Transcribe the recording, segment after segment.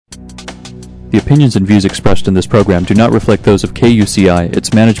The opinions and views expressed in this program do not reflect those of KUCI,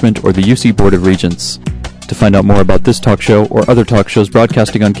 its management, or the UC Board of Regents. To find out more about this talk show or other talk shows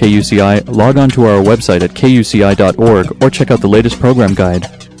broadcasting on KUCI, log on to our website at kuci.org or check out the latest program guide.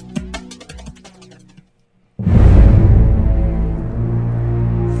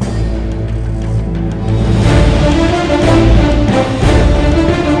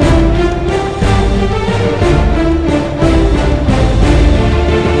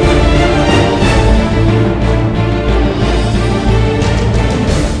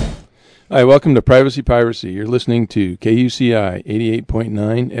 Hi, welcome to Privacy Piracy. You're listening to KUCI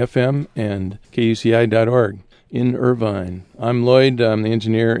 88.9 FM and KUCI.org in Irvine. I'm Lloyd. I'm the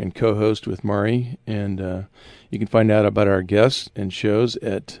engineer and co-host with Mari, and you can find out about our guests and shows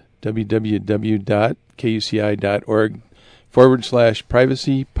at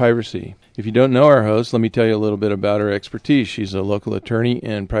www.kuci.org/privacy piracy. If you don't know our host, let me tell you a little bit about her expertise. She's a local attorney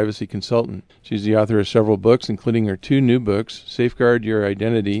and privacy consultant. She's the author of several books, including her two new books, Safeguard Your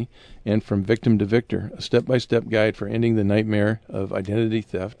Identity and From Victim to Victor, a step-by-step guide for ending the nightmare of identity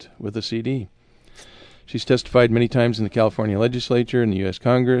theft with a CD. She's testified many times in the California legislature and the U.S.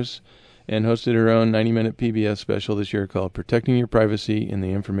 Congress and hosted her own 90-minute PBS special this year called Protecting Your Privacy in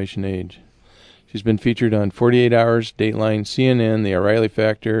the Information Age. She's been featured on 48 Hours, Dateline, CNN, The O'Reilly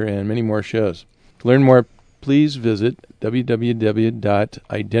Factor, and many more shows. To learn more, please visit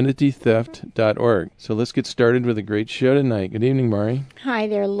www.identitytheft.org. So let's get started with a great show tonight. Good evening, Mari. Hi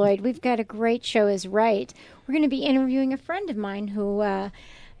there, Lloyd. We've got a great show is right. We're going to be interviewing a friend of mine who I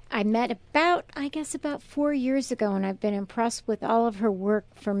met about 4 years ago, and I've been impressed with all of her work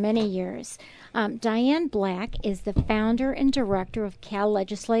for many years. Diane Black is the founder and director of Cal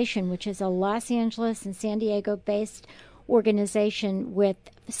Legislation, which is a Los Angeles and San Diego-based organization with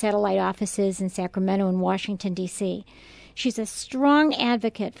satellite offices in Sacramento and Washington, D.C. She's a strong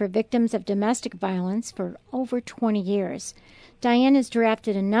advocate for victims of domestic violence for over 20 years. Diane has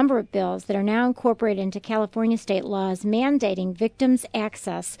drafted a number of bills that are now incorporated into California state laws mandating victims'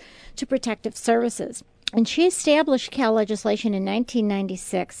 access to protective services. And she established Cal Legislation in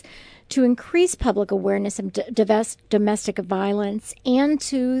 1996 to increase public awareness of domestic violence and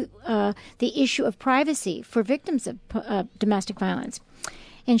to the issue of privacy for victims of domestic violence.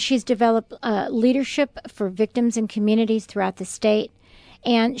 And she's developed leadership for victims and communities throughout the state.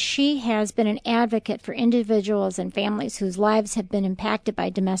 And she has been an advocate for individuals and families whose lives have been impacted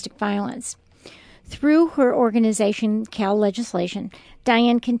by domestic violence. Through her organization, Cal Legislation,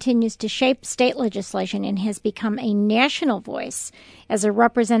 Diane continues to shape state legislation and has become a national voice as a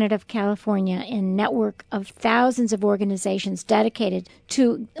representative of California in a network of thousands of organizations dedicated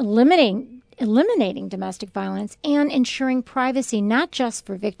to eliminating domestic violence and ensuring privacy not just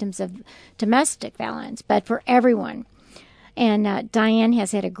for victims of domestic violence, but for everyone. And Diane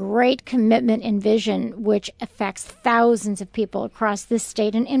has had a great commitment and vision which affects thousands of people across this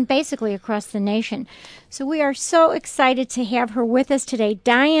state and basically across the nation. So we are so excited to have her with us today.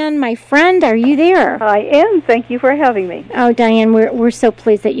 Diane, my friend, are you there? I am. Thank you for having me. Oh, Diane, we're so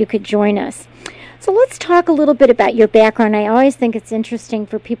pleased that you could join us. So let's talk a little bit about your background. I always think it's interesting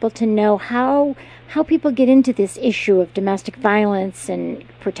for people to know how people get into this issue of domestic violence and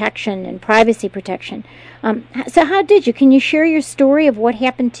protection and privacy protection. So how did you? Can you share your story of what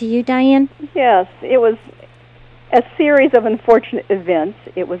happened to you, Diane? Yes, it was a series of unfortunate events.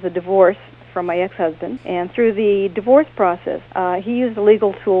 It was a divorce from my ex-husband, and through the divorce process, he used a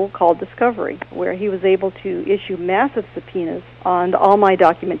legal tool called discovery, where he was able to issue massive subpoenas on all my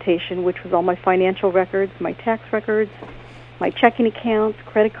documentation, which was all my financial records, my tax records, my checking accounts,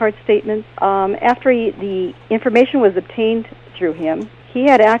 credit card statements. After the information was obtained through him, he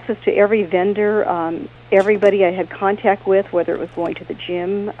had access to every vendor, everybody I had contact with, whether it was going to the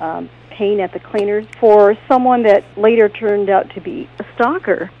gym, paying at the cleaners. For someone that later turned out to be a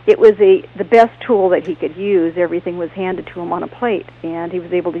stalker, it was the best tool that he could use. Everything was handed to him on a plate, and he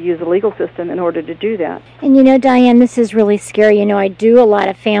was able to use the legal system in order to do that. And you know, Diane, this is really scary. You know, I do a lot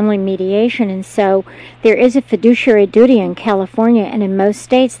of family mediation, and so there is a fiduciary duty in California and in most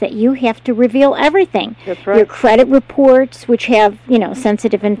states that you have to reveal everything. That's right. Your credit reports, which have,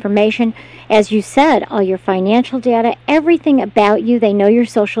 sensitive information, as you said, all your financial data, everything about you. They know your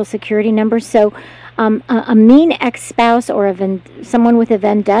Social Security number. So a mean ex-spouse or someone with a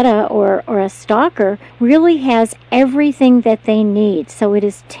vendetta or a stalker really has everything that they need. So it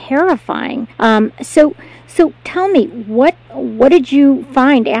is terrifying. So tell me, what did you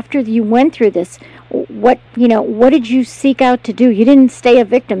find after you went through this? What did you seek out to do? You didn't stay a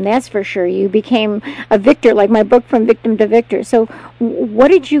victim, that's for sure. You became a victor, like my book, From Victim to Victor. So what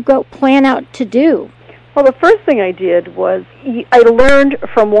did you plan out to do? Well, the first thing I did was I learned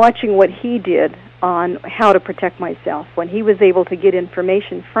from watching what he did on how to protect myself. When he was able to get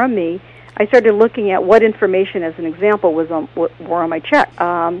information from me, I started looking at what information, as an example, were on my check.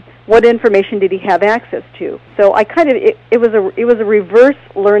 What information did he have access to? So I it was a reverse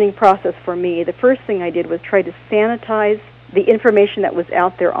learning process for me. The first thing I did was try to sanitize the information that was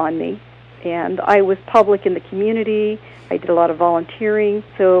out there on me, and I was public in the community. I did a lot of volunteering,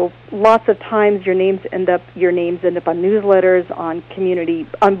 so lots of times your names end up on newsletters,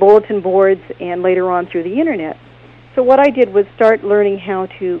 on bulletin boards, and later on through the internet. So what I did was start learning how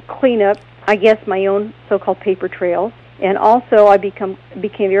to clean up, I guess, my own so-called paper trails, and also I became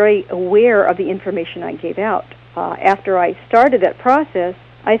very aware of the information I gave out. After I started that process,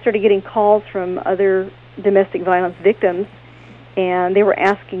 I started getting calls from other domestic violence victims, and they were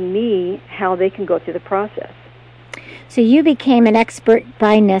asking me how they can go through the process. So you became an expert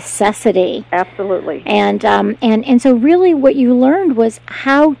by necessity. Absolutely. And so really what you learned was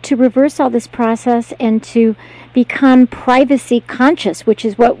how to reverse all this process and to become privacy conscious, which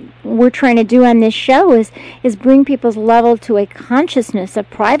is what we're trying to do on this show, is bring people's level to a consciousness of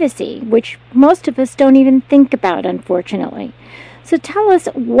privacy, which most of us don't even think about, unfortunately. So tell us,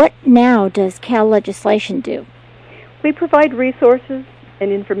 what now does Cal Legislation do? We provide resources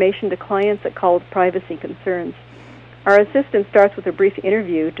and information to clients that call privacy concerns. Our assistant starts with a brief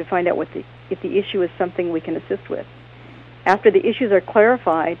interview to find out if the issue is something we can assist with. After the issues are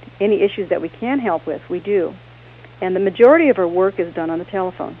clarified, any issues that we can help with, we do. And the majority of our work is done on the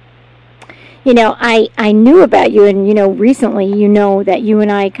telephone. You know, I knew about you, and, recently, that you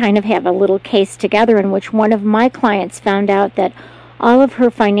and I kind of have a little case together in which one of my clients found out that all of her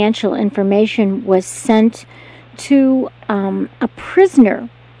financial information was sent to a prisoner,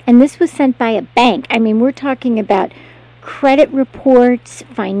 and this was sent by a bank. I mean, we're talking about credit reports,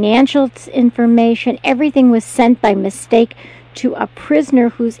 financial information, everything was sent by mistake to a prisoner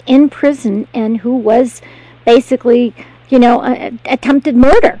who's in prison and who was basically, attempted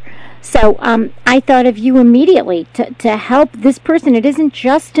murder. So I thought of you immediately to help this person. It isn't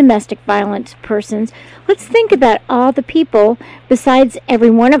just domestic violence persons. Let's think about all the people, besides every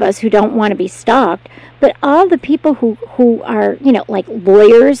one of us who don't want to be stalked, but all the people who are, like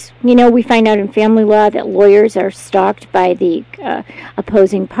lawyers. We find out in family law that lawyers are stalked by the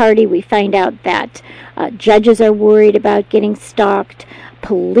opposing party. We find out that judges are worried about getting stalked.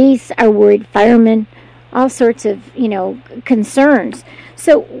 Police are worried, firemen, all sorts of, concerns.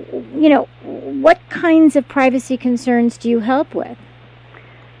 So, what kinds of privacy concerns do you help with?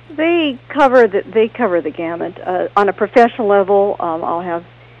 They cover the gamut. On a professional level,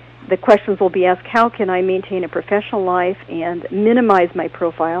 the questions will be asked: how can I maintain a professional life and minimize my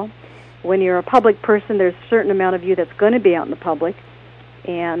profile? When you're a public person, there's a certain amount of you that's going to be out in the public.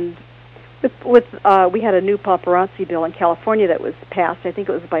 And we had a new paparazzi bill in California that was passed. I think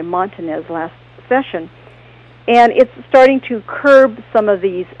it was by Montanez last session. And it's starting to curb some of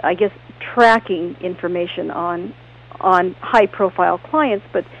these, I guess, tracking information on high-profile clients,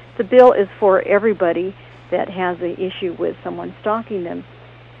 but the bill is for everybody that has an issue with someone stalking them.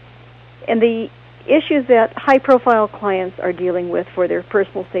 And the issues that high-profile clients are dealing with for their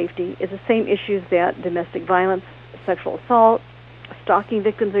personal safety is the same issues that domestic violence, sexual assault, stalking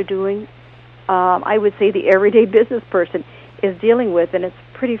victims are doing. I would say the everyday business person is dealing with, and it's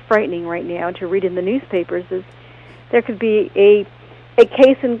pretty frightening right now to read in the newspapers, is there could be a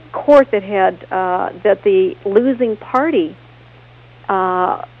case in court that had that the losing party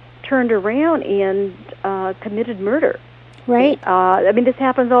turned around and committed murder. Right. This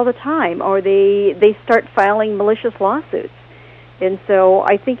happens all the time, or they start filing malicious lawsuits. And so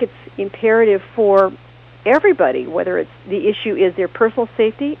I think it's imperative for everybody, whether it's the issue is their personal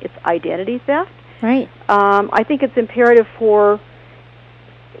safety, it's identity theft. Right. I think it's imperative for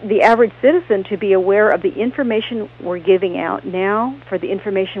the average citizen to be aware of the information we're giving out now, for the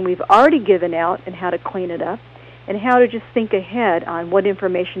information we've already given out, and how to clean it up, and how to just think ahead on what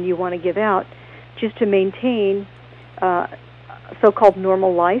information you want to give out, just to maintain so-called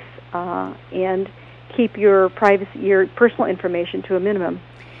normal life and keep your privacy, your personal information to a minimum.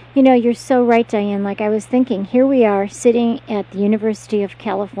 You're so right, Diane. Like I was thinking, here we are sitting at the University of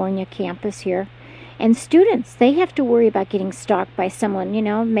California campus here, and students, they have to worry about getting stalked by someone,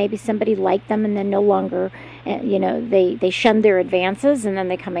 maybe somebody liked them and then no longer, they shun their advances and then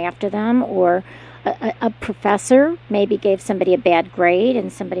they come after them, or a professor maybe gave somebody a bad grade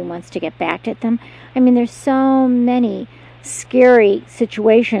and somebody wants to get back at them. There's so many scary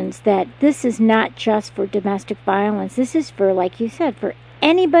situations that this is not just for domestic violence. This is for, like you said, for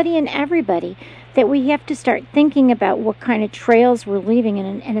anybody and everybody, that we have to start thinking about what kind of trails we're leaving,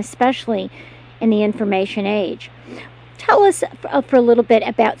 and especially in the information age. Tell us for a little bit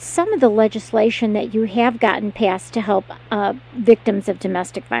about some of the legislation that you have gotten passed to help victims of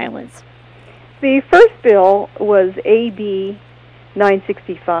domestic violence. The first bill was AB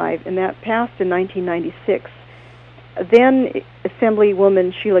 965, and that passed in 1996. Then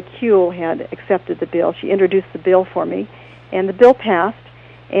Assemblywoman Sheila Kuehl had accepted the bill. She introduced the bill for me, and the bill passed.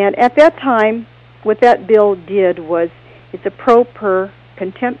 And at that time, what that bill did was, it's a pro per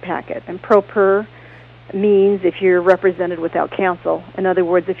contempt packet, and pro per means if you're represented without counsel. In other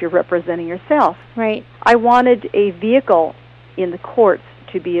words, if you're representing yourself. Right. I wanted a vehicle in the courts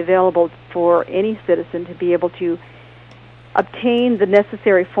to be available for any citizen to be able to obtain the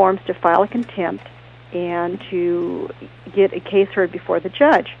necessary forms to file a contempt and to get a case heard before the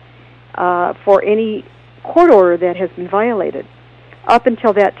judge for any court order that has been violated. Up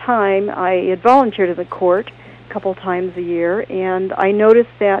until that time, I had volunteered in the court a couple times a year, and I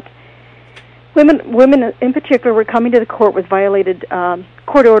noticed that women in particular were coming to the court with violated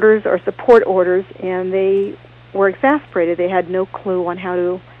court orders or support orders, and they were exasperated. They had no clue on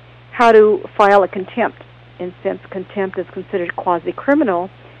how to file a contempt. And since contempt is considered quasi-criminal,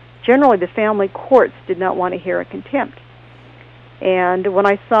 generally the family courts did not want to hear a contempt. And when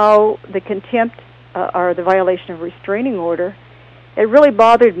I saw the contempt or the violation of restraining order, it really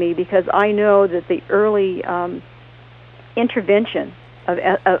bothered me, because I know that the early intervention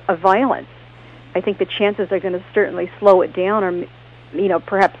of violence, I think the chances are going to certainly slow it down, or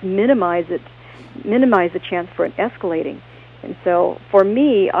perhaps minimize the chance for it escalating. And so for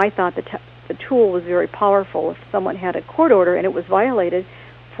me, I thought the tool was very powerful. If someone had a court order and it was violated,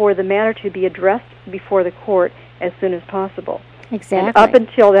 for the matter to be addressed before the court as soon as possible. Exactly. And up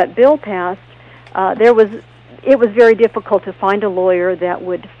until that bill passed, it was very difficult to find a lawyer that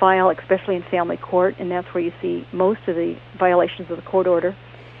would file, especially in family court, and that's where you see most of the violations of the court order.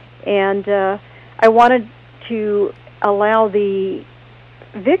 And I wanted to allow the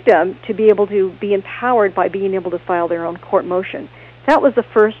victim to be able to be empowered by being able to file their own court motion. That was the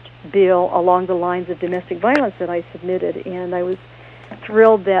first bill along the lines of domestic violence that I submitted, and I was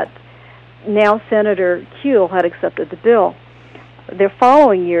thrilled that now Senator Kuehl had accepted the bill. The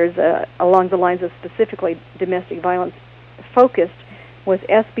following years, along the lines of specifically domestic violence focused, was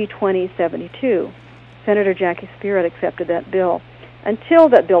SB 2072. Senator Jackie Speier accepted that bill. Until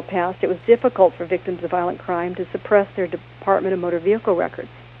that bill passed, it was difficult for victims of violent crime to suppress their Department of Motor Vehicle records.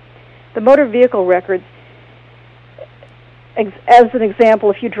 The motor vehicle records, as an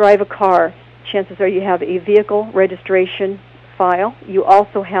example, if you drive a car, chances are you have a vehicle registration file. You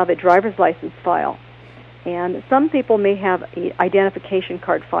also have a driver's license file. And some people may have an identification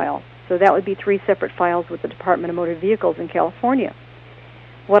card file. So that would be 3 separate files with the Department of Motor Vehicles in California.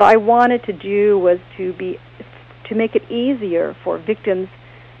 What I wanted to do was to make it easier for victims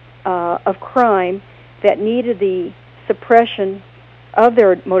of crime that needed the suppression of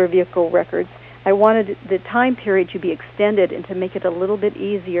their motor vehicle records. I wanted the time period to be extended and to make it a little bit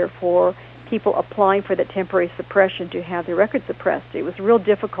easier for people applying for the temporary suppression to have their records suppressed. It was real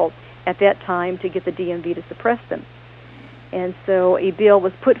difficult at that time to get the DMV to suppress them. And so a bill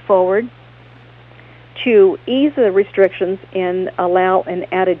was put forward to ease the restrictions and allow an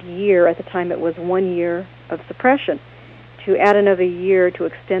added year. At the time it was 1 year of suppression, to add another year to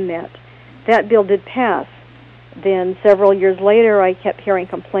extend that. That bill did pass. Then several years later, I kept hearing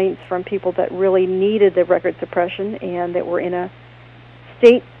complaints from people that really needed the record suppression and that were in a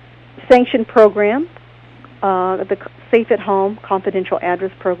state-sanctioned program, the Safe at Home Confidential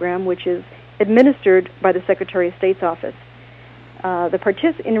Address Program, which is administered by the Secretary of State's office. The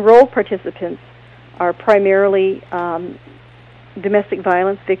enrolled participants are primarily domestic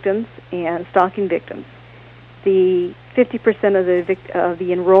violence victims and stalking victims. The 50% of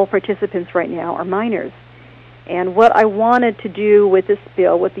the enrolled participants right now are minors. And what I wanted to do with this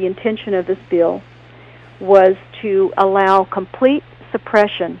bill, with the intention of this bill, was to allow complete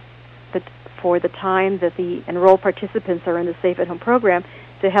suppression for the time that the enrolled participants are in the Safe at Home program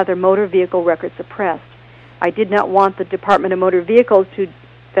to have their motor vehicle records suppressed. I did not want the Department of Motor Vehicles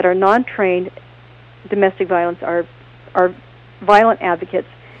that are non-trained domestic violence, are violent advocates,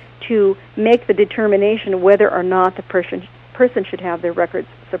 to make the determination whether or not the person should have their records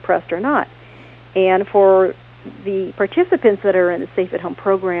suppressed or not. And for the participants that are in the Safe at Home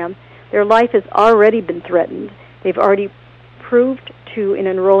program, their life has already been threatened. They've already proved to an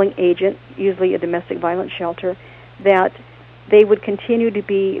enrolling agent, usually a domestic violence shelter, that they would continue to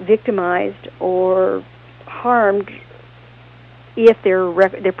be victimized or harmed if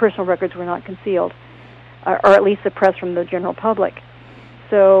their personal records were not concealed, or at least suppressed from the general public.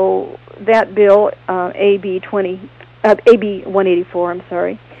 So that bill, AB 184,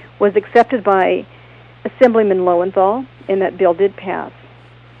 was accepted by Assemblyman Lowenthal, and that bill did pass.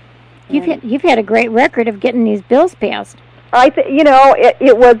 You've had a great record of getting these bills passed.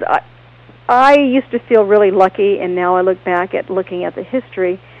 It was. I used to feel really lucky, and now I look back at looking at the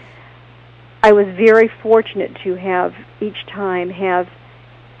history. I was very fortunate to have each time had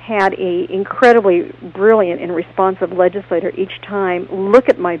a incredibly brilliant and responsive legislator each time look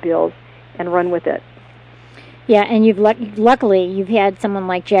at my bills and run with it. Yeah, and luckily you've had someone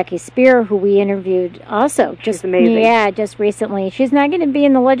like Jackie Spear, who we interviewed also. She's amazing. Yeah, just recently. She's not going to be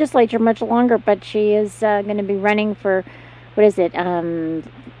in the legislature much longer, but she is going to be running for, what is it,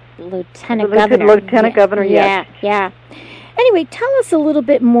 Lieutenant Governor. Lieutenant Governor, yes. Yeah. Anyway, tell us a little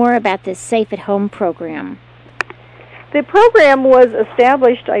bit more about this Safe at Home program. The program was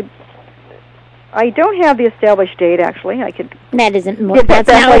established. I don't have the established date, actually. I could. That's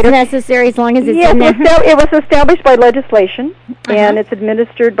now it's necessary as long as it's in there. It was established by legislation, and it's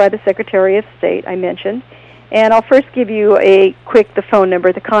administered by the Secretary of State, I mentioned. And I'll first give you the phone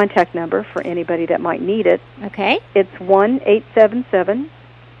number, the contact number for anybody that might need it. Okay. It's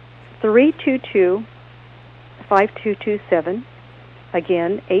 1-877-322-5227.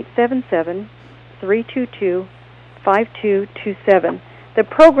 Again, 877-322-5227. The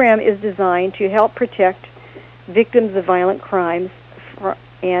program is designed to help protect victims of violent crimes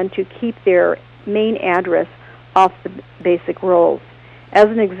and to keep their main address off the basic rolls. As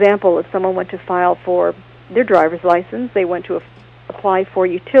an example, if someone went to file for their driver's license, they went to apply for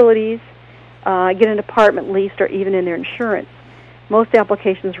utilities, get an apartment leased, or even in their insurance, most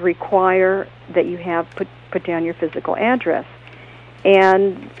applications require that you have put down your physical address.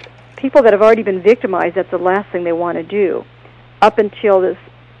 And people that have already been victimized, that's the last thing they want to do. Up until this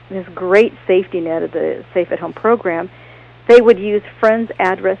great safety net of the Safe at Home program, they would use friends'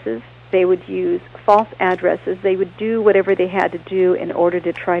 addresses, they would use false addresses, they would do whatever they had to do in order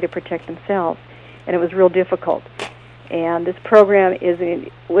to try to protect themselves, and it was real difficult. And this program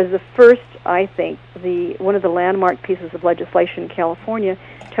was the first, I think, one of the landmark pieces of legislation in California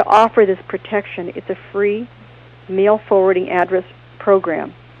to offer this protection. It's a free mail forwarding address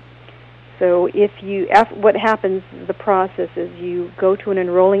program. So what happens, the process is you go to an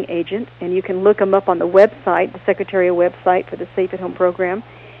enrolling agent, and you can look them up on the website, the Secretariat website for the Safe at Home program,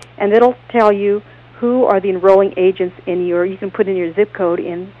 and it'll tell you who are the enrolling agents you can put in your zip code,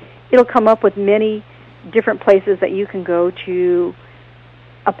 and it'll come up with many different places that you can go to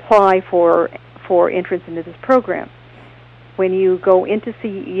apply for entrance into this program. When you go in to see,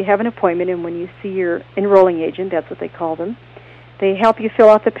 you have an appointment, and when you see your enrolling agent, that's what they call them, they help you fill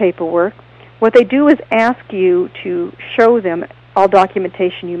out the paperwork. What they do is ask you to show them all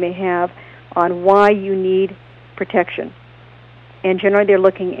documentation you may have on why you need protection. And generally they're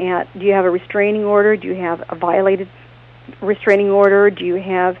looking at, do you have a restraining order? Do you have a violated restraining order? Do you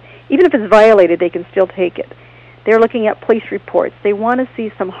have, even if it's violated, they can still take it. They're looking at police reports. They want to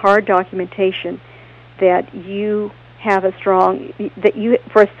see some hard documentation that you have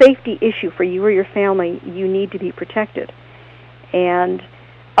for a safety issue for you or your family, you need to be protected. And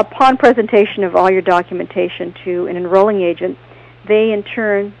upon presentation of all your documentation to an enrolling agent, they in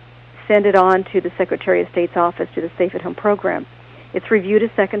turn send it on to the Secretary of State's office, to the Safe at Home program. It's reviewed a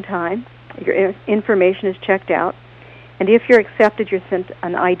second time. Your information is checked out. And if you're accepted, you're sent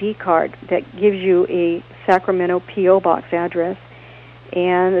an ID card that gives you a Sacramento P.O. Box address.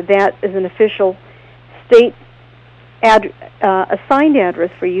 And that is an official state assigned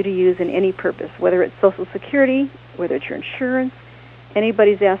address for you to use in any purpose, whether it's Social Security, whether it's your insurance.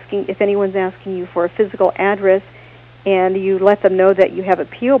 If anyone's asking you for a physical address and you let them know that you have a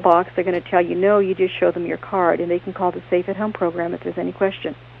P.O. box, they're going to tell you no, you just show them your card, and they can call the Safe at Home program if there's any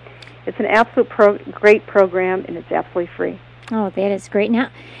question. It's an absolute great program, and it's absolutely free. Oh, that is great. Now,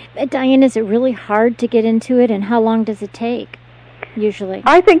 Diane, is it really hard to get into it, and how long does it take, usually?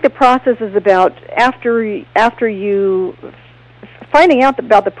 I think the process is about, after you, finding out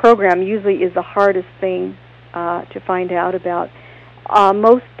about the program usually is the hardest thing to find out about.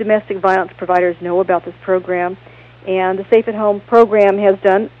 Most domestic violence providers know about this program, and the Safe at Home program has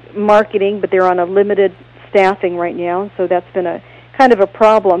done marketing, but they're on a limited staffing right now, so that's been a kind of a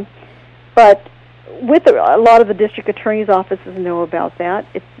problem. But with a lot of the district attorney's offices know about that.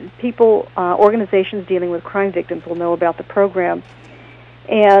 It's organizations dealing with crime victims will know about the program.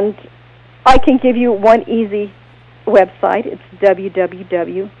 And I can give you one easy website. It's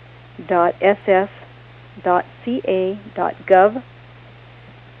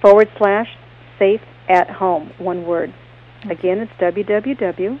www.ss.ca.gov/safe at home, one word. Again, it's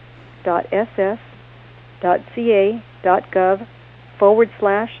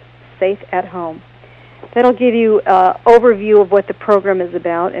www.ss.ca.gov/safe at home. That'll give you an overview of what the program is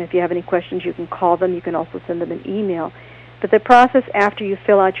about, and if you have any questions, you can call them. You can also send them an email. But the process after you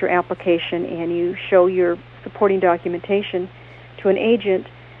fill out your application and you show your supporting documentation to an agent,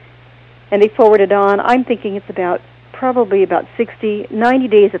 and they forward it on, I'm thinking it's probably about 90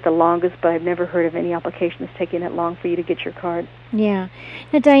 days at the longest, but I've never heard of any application that's taking that long for you to get your card. Yeah.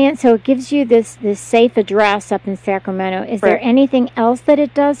 Now, Diane, so it gives you this safe address up in Sacramento. Is there anything else that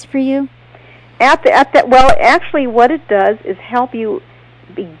it does for you? Well, actually, what it does is help you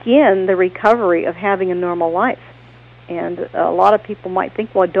begin the recovery of having a normal life. And a lot of people might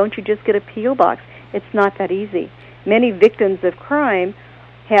think, well, don't you just get a P.O. box? It's not that easy. Many victims of crime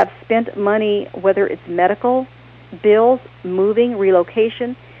have spent money, whether it's medical bills, moving,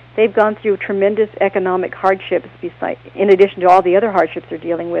 relocation. They've gone through tremendous economic hardships in addition to all the other hardships they're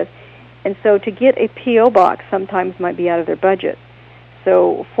dealing with. And so to get a P.O. box sometimes might be out of their budget.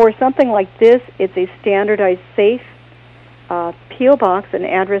 So for something like this, it's a standardized, safe P.O. box, an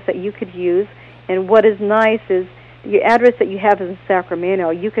address that you could use. And what is nice is the address that you have is in Sacramento.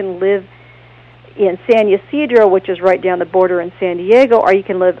 You can live in San Ysidro, which is right down the border in San Diego, or you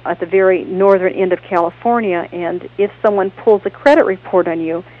can live at the very northern end of California. And if someone pulls a credit report on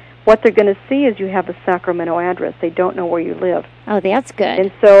you, what they're going to see is you have a Sacramento address. They don't know where you live. Oh, that's good.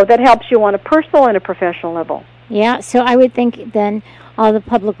 And so that helps you on a personal and a professional level. Yeah, so I would think then all the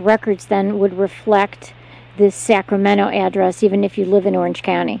public records then would reflect this Sacramento address, even if you live in Orange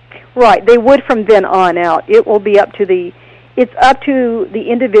County. Right, they would from then on out. It will be up to the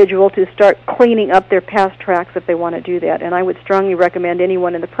individual to start cleaning up their past tracks if they want to do that. And I would strongly recommend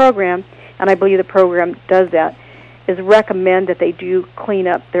anyone in the program, and I believe the program does that, is recommend that they do clean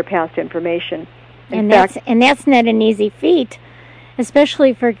up their past information. And that's not an easy feat,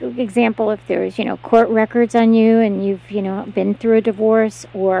 especially, for example, if there's, court records on you and you've, been through a divorce,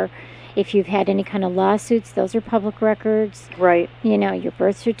 or if you've had any kind of lawsuits, those are public records. Right. Your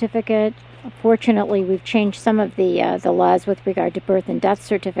birth certificate. Fortunately, we've changed some of the laws with regard to birth and death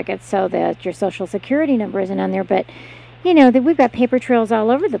certificates so that your Social Security number isn't on there, but that we've got paper trails all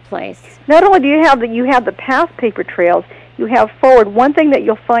over the place. Not only do you have the past paper trails, you have forward. One thing that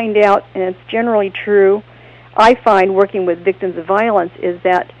you'll find out, and it's generally true, I find working with victims of violence, is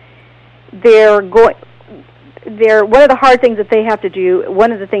that one of the hard things that they have to do,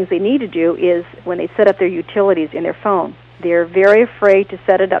 one of the things they need to do is when they set up their utilities in their phone. They're very afraid to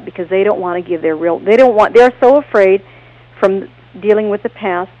set it up because they don't want to give they're so afraid from dealing with the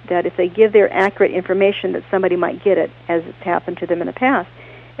past that if they give their accurate information that somebody might get it, as it's happened to them in the past.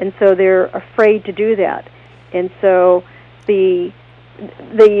 And so they're afraid to do that. And so the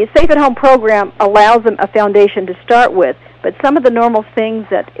Safe at Home program allows them a foundation to start with, but some of the normal things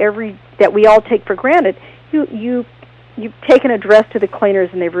that we all take for granted, you've taken an address to the cleaners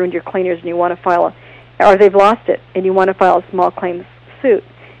and they've ruined your cleaners and you want to file or they've lost it and you want to file a small claims suit.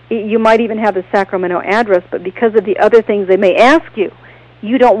 You might even have the Sacramento address, but because of the other things they may ask you,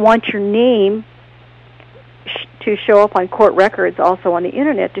 you don't want your name to show up on court records also on the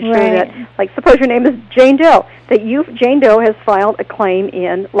Internet to show that, like, suppose your name is Jane Doe, that Jane Doe has filed a claim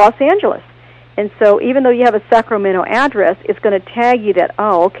in Los Angeles. And so even though you have a Sacramento address, it's going to tag you that,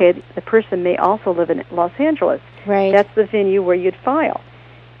 the person may also live in Los Angeles. Right. That's the venue where you'd file.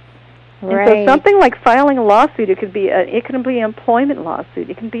 Right. And so something like filing a lawsuit, it can be an employment lawsuit.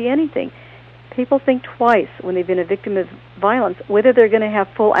 It can be anything. People think twice when they've been a victim of violence whether they're going to have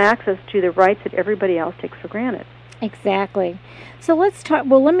full access to the rights that everybody else takes for granted. Exactly. So let's talk.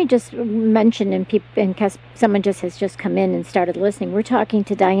 Well, let me just mention, in case someone has just come in and started listening, we're talking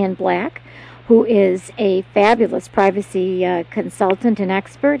to Diane Black, who is a fabulous privacy consultant and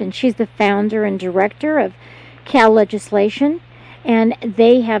expert, and she's the founder and director of Cal Legislation. And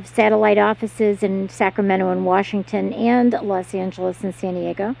they have satellite offices in Sacramento and Washington and Los Angeles and San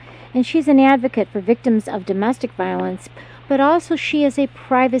Diego. And she's an advocate for victims of domestic violence, but also she is a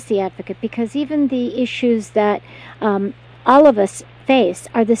privacy advocate because even the issues that all of us face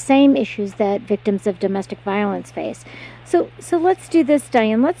are the same issues that victims of domestic violence face. So let's do this,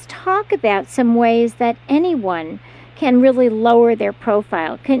 Diane. Let's talk about some ways that anyone can really lower their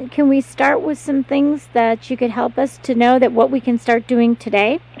profile. Can we start with some things that you could help us to know that what we can start doing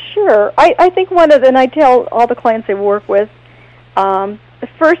today? Sure. I think and I tell all the clients I work with, the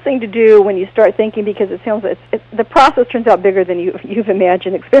first thing to do when you start thinking, because it sounds the process turns out bigger than you've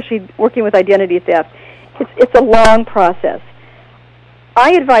imagined, especially working with identity theft. It's a long process.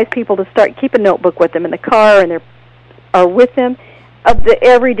 I advise people to keep a notebook with them in the car or with them, of the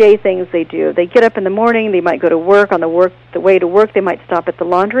everyday things they do. They get up in the morning, they might go to work. On the way to work, they might stop at the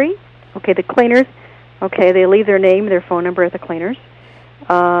laundry. Okay, the cleaners. Okay, they leave their name, their phone number at the cleaners.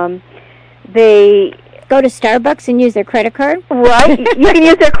 go to Starbucks and use their credit card? Right. You can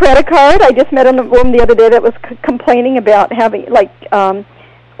use their credit card. I just met a woman the other day that was complaining about having,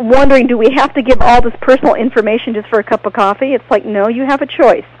 wondering, do we have to give all this personal information just for a cup of coffee? It's like, no, you have a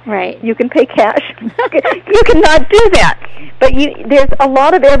choice. Right. You can pay cash. You cannot do that. But there's a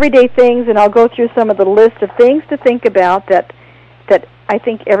lot of everyday things, and I'll go through some of the list of things to think about that I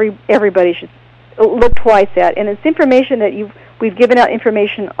think everybody should look twice at. And it's information that we've given out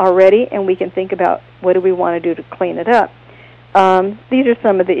information already, and we can think about what do we want to do to clean it up. These are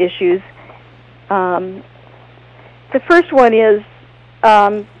some of the issues. The first one is,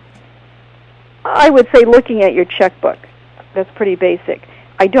 I would say looking at your checkbook. That's pretty basic.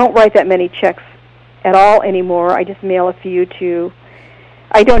 I don't write that many checks at all anymore. I just mail a few to...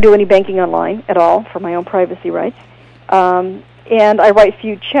 I don't do any banking online at all for my own privacy rights. And I write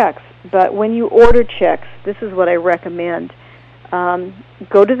few checks. But when you order checks, this is what I recommend.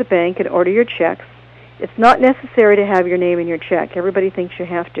 Go to the bank and order your checks. It's not necessary to have your name in your check. Everybody thinks you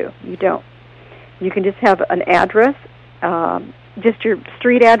have to. You don't. You can just have an address, just your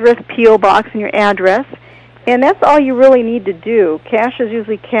street address, P.O. box, and your address. And that's all you really need to do. Cash is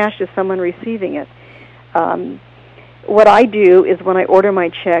usually cash to someone receiving it. What I do is when I order my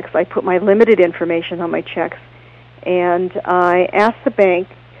checks, I put my limited information on my checks, and I ask the bank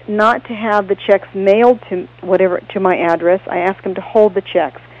not to have the checks mailed to my address. I ask them to hold the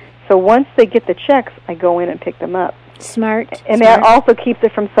checks. So once they get the checks, I go in and pick them up. Smart. And that also keeps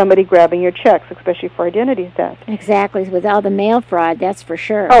it from somebody grabbing your checks, especially for identity theft. Exactly. With all the mail fraud, that's for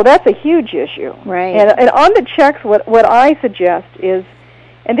sure. Oh, that's a huge issue. Right. And on the checks, what I suggest is,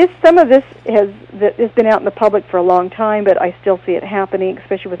 and some of this has been out in the public for a long time, but I still see it happening,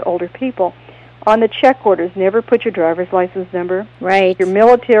 especially with older people. On the check orders, never put your driver's license number, right, your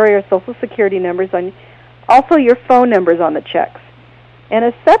military or Social Security numbers, also your phone numbers on the checks. And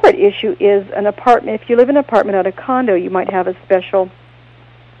a separate issue is an apartment. If you live in an apartment at a condo, you might have a special,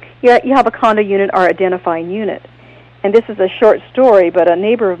 you have a condo unit or identifying unit. And this is a short story, but a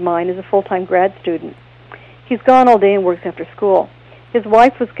neighbor of mine is a full-time grad student. He's gone all day and works after school. His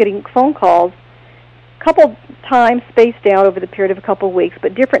wife was getting phone calls a couple times spaced out over the period of a couple of weeks,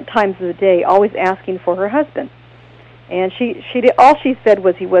 but different times of the day, always asking for her husband. And all she said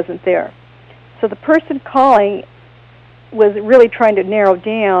was he wasn't there. So the person calling was really trying to narrow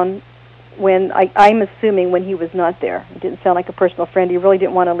down when I'm assuming when he was not there. It didn't sound like a personal friend. He really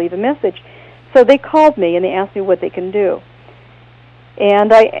didn't want to leave a message. So they called me and they asked me what they can do.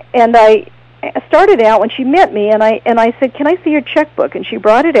 And I started out when she met me, and I said, "Can I see your checkbook?" And she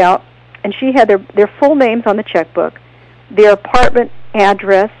brought it out, and she had their full names on the checkbook, their apartment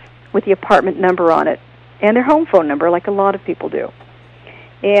address with the apartment number on it, and their home phone number, like a lot of people do.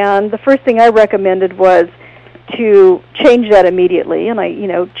 And the first thing I recommended was to change that immediately, and I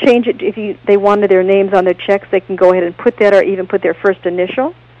change it. If they wanted their names on their checks, they can go ahead and put that, or even put their first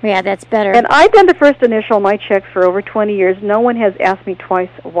initial. Yeah, that's better. And I've done the first initial on my checks for over 20 years. No one has asked me twice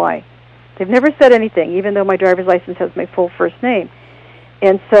why. They've never said anything, even though my driver's license has my full first name.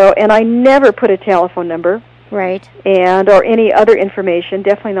 And I never put a telephone number, right, or any other information.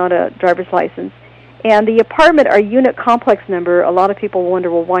 Definitely not a driver's license. And the apartment or unit complex number. A lot of people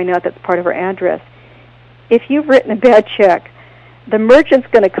wonder, well, why not? That's part of our address. If you've written a bad check, the merchant's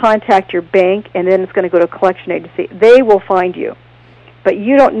going to contact your bank, and then it's going to go to a collection agency. They will find you. But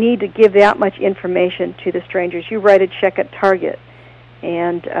you don't need to give that much information to the strangers. You write a check at Target,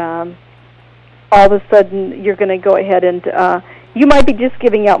 and all of a sudden you're going to go ahead and you might be just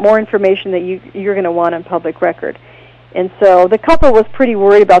giving out more information that you're going to want on public record. And so the couple was pretty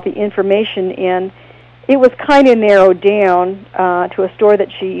worried about the information, and it was kind of narrowed down to a store that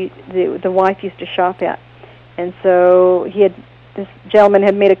the wife used to shop at. And so this gentleman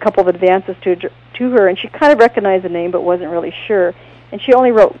had made a couple of advances to her, and she kind of recognized the name but wasn't really sure. And she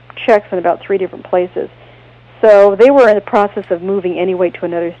only wrote checks in about 3 different places. So they were in the process of moving anyway to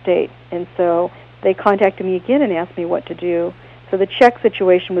another state. And so they contacted me again and asked me what to do. So the check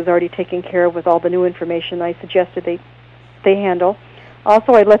situation was already taken care of with all the new information I suggested they handle.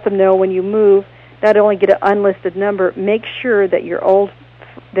 Also, I let them know when you move, not only get an unlisted number, make sure that your old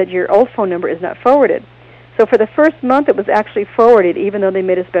phone number is not forwarded. So for the first month, it was actually forwarded, even though they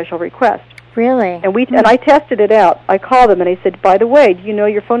made a special request. Really? And I tested it out. I called them and I said, "By the way, do you know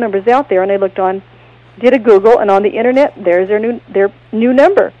your phone number's out there?" And they looked did a Google, and on the internet, there's their new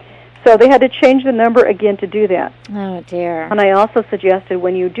number. So they had to change the number again to do that. Oh dear. And I also suggested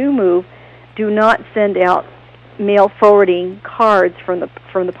when you do move, do not send out mail forwarding cards from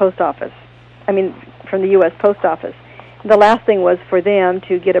the post office. I mean, from the U.S. Post Office. The last thing was for them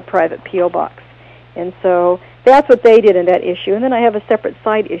to get a private P.O. box. And so that's what they did in that issue. And then I have a separate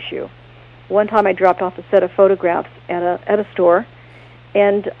side issue. One time I dropped off a set of photographs at a store,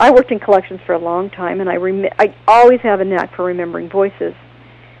 and I worked in collections for a long time, and I always have a knack for remembering voices.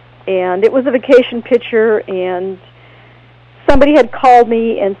 And it was a vacation picture, and somebody had called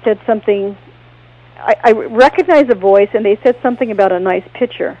me and said something. I recognized a voice, and they said something about a nice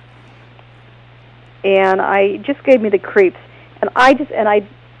picture. And I just gave me the creeps. And I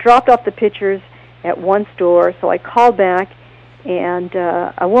dropped off the pictures at one store, so I called back, and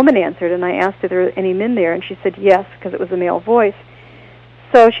a woman answered, and I asked if there were any men there, and she said yes, because it was a male voice.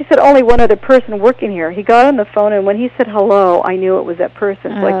 So she said, only one other person working here. He got on the phone, and when he said hello, I knew it was that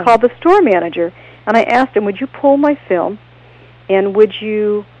person. So I called the store manager, and I asked him, would you pull my film, and would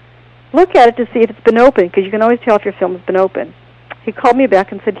you look at it to see if it's been opened, because you can always tell if your film has been opened. He called me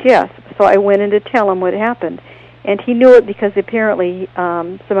back and said yes. So I went in to tell him what happened. And he knew it because apparently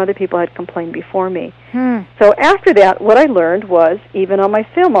some other people had complained before me. So after that, what I learned was, even on my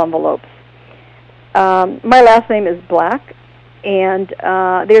film envelopes, my last name is Black, and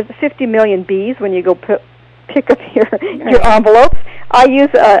there's 50 million B's when you go pick up your envelopes. I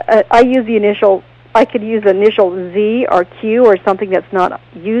use the initial. I could use the initial Z or Q or something that's not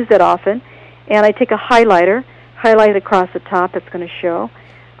used that often, and I take a highlighter, highlight across the top. That's going to show.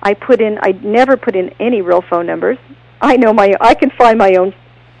 I never put in any real phone numbers. I can find my own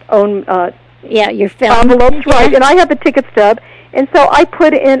your film envelopes, right? And I have the ticket stub, and so I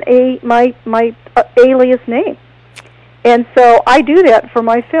put in my alias name, and so I do that for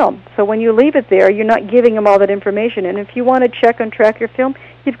my film. So when you leave it there, you're not giving them all that information. And if you want to check and track your film,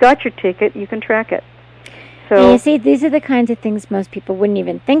 you've got your ticket. You can track it. So, and you see, these are the kinds of things most people wouldn't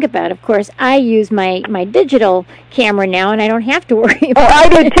even think about. Of course, I use my digital camera now, and I don't have to worry about I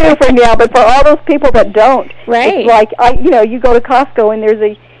do too for now, but for all those people that don't, right? It's like you go to Costco and there's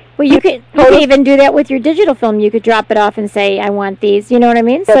a. Well, you could even do that with your digital film. You could drop it off and say, "I want these." You know what I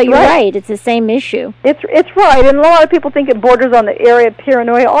mean? That's so you're right. It's the same issue. It's right, and a lot of people think it borders on the area of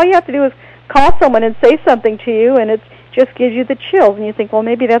paranoia. All you have to do is call someone and say something to you, and it just gives you the chills, and you think, well,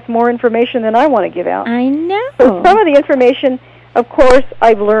 maybe that's more information than I want to give out. I know. So some of the information, of course,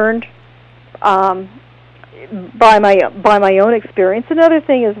 I've learned by my own experience. Another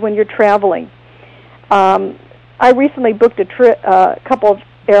thing is when you're traveling. I recently booked a couple of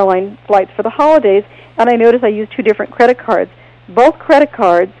airline flights for the holidays, and I noticed I used two different credit cards. Both credit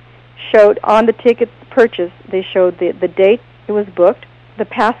cards showed on the ticket purchase, they showed the date it was booked, the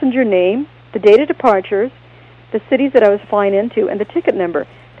passenger name, the date of departures, the cities that I was flying into, and the ticket number.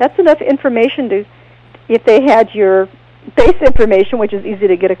 That's enough information to, if they had your base information, which is easy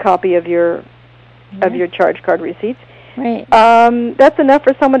to get a copy of your charge card receipts. Right. That's enough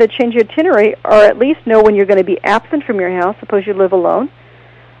for someone to change your itinerary, or at least know when you're going to be absent from your house. Suppose you live alone,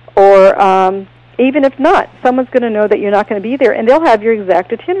 or even if not, someone's going to know that you're not going to be there, and they'll have your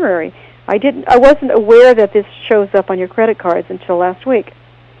exact itinerary. I wasn't aware that this shows up on your credit cards until last week.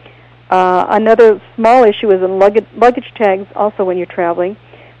 Another small issue is in luggage tags, also when you're traveling.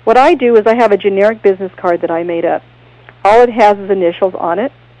 What I do is I have a generic business card that I made up. All it has is initials on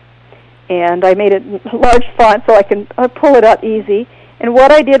it, and I made it large font so I can pull it out easy. And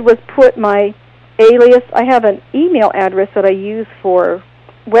what I did was put my alias. I have an email address that I use for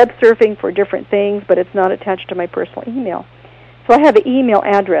web surfing for different things, but it's not attached to my personal email. So I have an email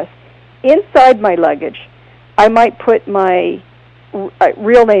address. Inside my luggage, I might put my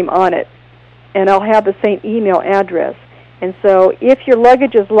real name on it, and I'll have the same email address. And so if your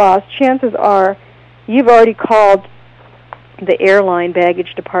luggage is lost, chances are you've already called the airline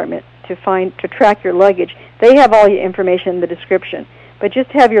baggage department to track your luggage. They have all your information in the description. But just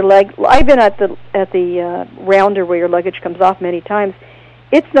have your I've been at the rounder where your luggage comes off many times.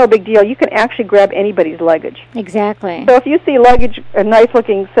 It's no big deal. You can actually grab anybody's luggage. Exactly. So if you see a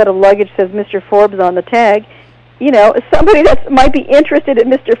nice-looking set of luggage says Mr. Forbes on the tag, somebody that might be interested in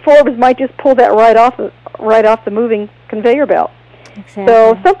Mr. Forbes might just pull that right off the moving conveyor belt. Exactly.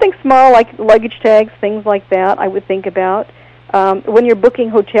 So something small like luggage tags, things like that, I would think about. When you're booking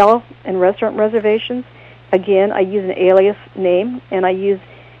hotel and restaurant reservations, again, I use an alias name, and I use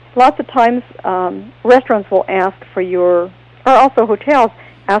lots of times restaurants will ask for or also hotels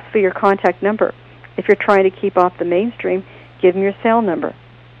ask for your contact number. If you're trying to keep off the mainstream, give them your cell number.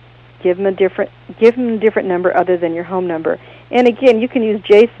 Give them a different number other than your home number. And again, you can use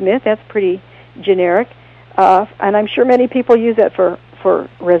J. Smith. That's pretty generic, and I'm sure many people use that for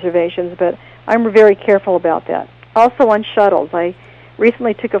reservations. But I'm very careful about that. Also on shuttles, I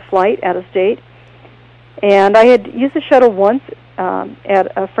recently took a flight out of state, and I had used the shuttle once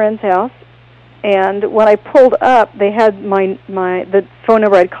at a friend's house. And when I pulled up, they had the phone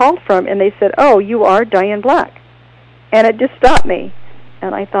number I'd called from, and they said, "Oh, you are Diane Black," and it just stopped me.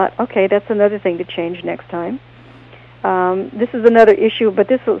 And I thought, okay, that's another thing to change next time. This is another issue, but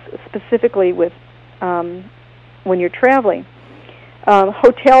this was specifically with when you're traveling.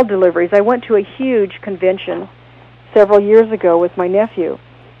 Hotel deliveries. I went to a huge convention several years ago with my nephew.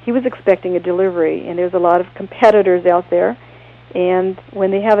 He was expecting a delivery, and there's a lot of competitors out there. And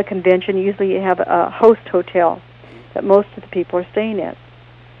when they have a convention, usually you have a host hotel that most of the people are staying at.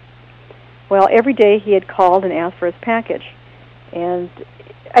 Well, every day he had called and asked for his package. And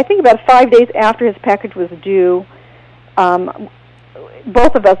I think about 5 days after his package was due,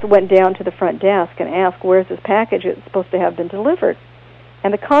 both of us went down to the front desk and asked, where's his package? It's supposed to have been delivered.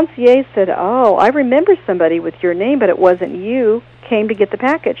 And the concierge said, oh, I remember somebody with your name, but it wasn't you, came to get the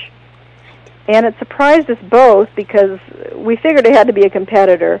package. And it surprised us both because we figured it had to be a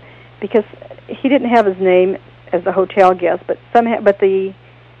competitor because he didn't have his name as a hotel guest, but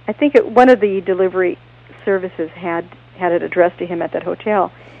I think one of the delivery services had it addressed to him at that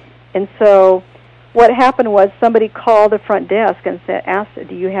hotel. And so what happened was somebody called the front desk and asked,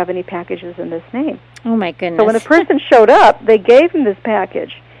 do you have any packages in this name? Oh, my goodness. So when the person showed up, they gave him this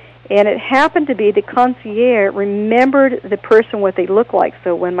package, and it happened to be the concierge remembered the person, what they looked like.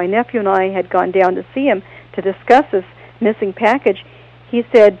 So when my nephew and I had gone down to see him to discuss this missing package, he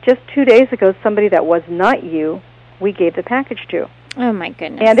said, just 2 days ago, somebody that was not you, we gave the package to. Oh, my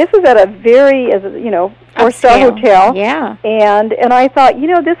goodness. And this was at a very, four-star hotel. Yeah. And I thought,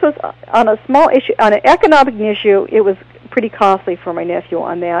 this was on a small issue, on an economic issue, it was pretty costly for my nephew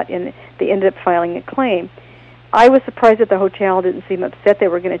on that, and they ended up filing a claim. I was surprised that the hotel didn't seem upset they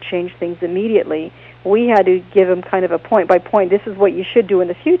were going to change things immediately. We had to give him kind of a point-by-point, this is what you should do in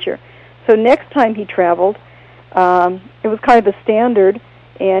the future. So next time he traveled, it was kind of a standard,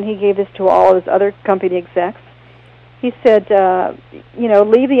 and he gave this to all of his other company execs. He said,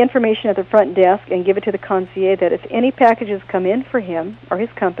 leave the information at the front desk and give it to the concierge that if any packages come in for him or his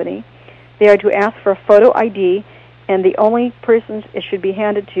company, they are to ask for a photo ID, and the only person it should be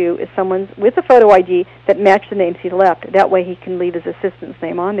handed to is someone with a photo ID that matched the names he left. That way he can leave his assistant's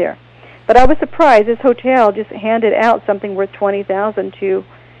name on there. But I was surprised. This hotel just handed out something worth $20,000 to,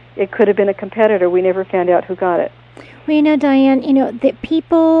 it could have been a competitor. We never found out who got it. Well, Diane, the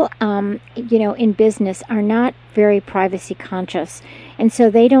people, in business are not very privacy conscious. And so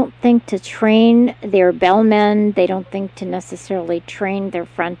they don't think to train their bellmen. They don't think to necessarily train their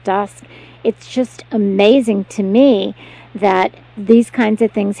front desk. It's just amazing to me that these kinds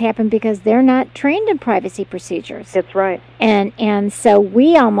of things happen because they're not trained in privacy procedures. That's right. And so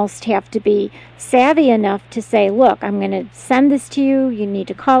we almost have to be savvy enough to say, look, I'm going to send this to you. You need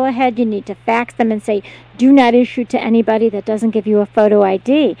to call ahead. You need to fax them and say, do not issue to anybody that doesn't give you a photo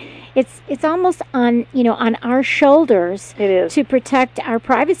ID. It's almost on our shoulders. It is. To protect our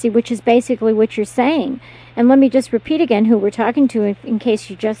privacy, which is basically what you're saying. And let me just repeat again who we're talking to in case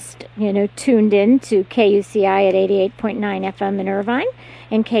you just, tuned in to KUCI at 88.9 FM in Irvine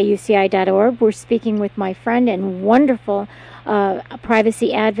and KUCI.org. We're speaking with my friend and wonderful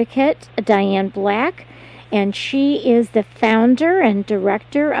privacy advocate, Diane Black. And she is the founder and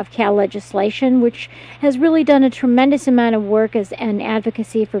director of Cal Legislation, which has really done a tremendous amount of work as an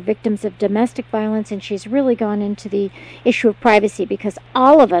advocacy for victims of domestic violence. And she's really gone into the issue of privacy because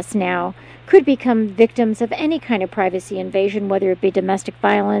all of us now could become victims of any kind of privacy invasion, whether it be domestic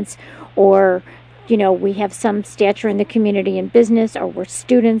violence or, we have some stature in the community and business, or we're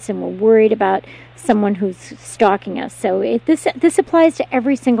students and we're worried about someone who's stalking us. So this applies to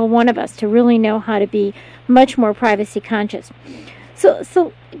every single one of us to really know how to be much more privacy conscious. So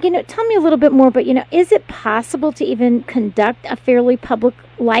tell me a little bit more, but, is it possible to even conduct a fairly public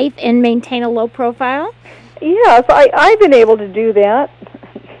life and maintain a low profile? Yes, I've been able to do that.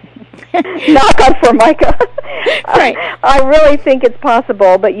 Knock on Formica. Right. I really think it's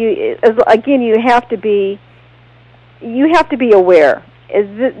possible, but you have to be aware.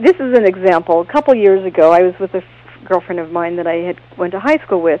 This is an example. A couple years ago, I was with a girlfriend of mine that I went to high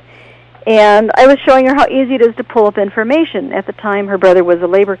school with, and I was showing her how easy it is to pull up information. At the time, her brother was a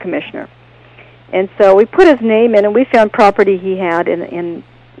labor commissioner, and so we put his name in, and we found property he had in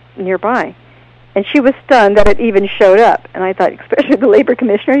nearby. And she was stunned that it even showed up. And I thought, especially the labor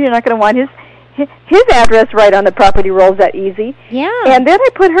commissioner, you're not going to want his address right on the property rolls that easy. Yeah. And then I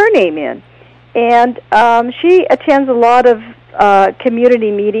put her name in. And she attends a lot of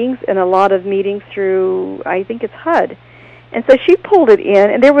community meetings and a lot of meetings through, I think it's HUD. And so she pulled it in,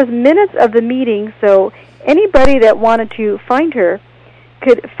 and there was minutes of the meeting, so anybody that wanted to find her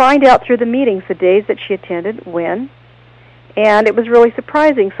could find out through the meetings the days that she attended, when. And it was really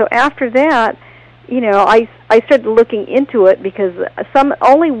surprising. So after that, I started looking into it because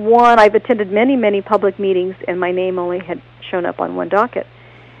I've attended many public meetings, and my name only had shown up on one docket.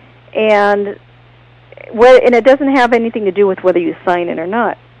 And it doesn't have anything to do with whether you sign in or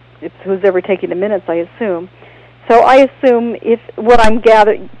not. It's who's ever taking the minutes, I assume. So I assume what I'm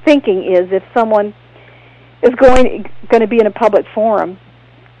thinking is if someone is going to be in a public forum,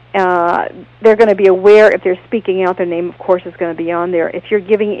 they're going to be aware if they're speaking out. Their name, of course, is going to be on there. If you're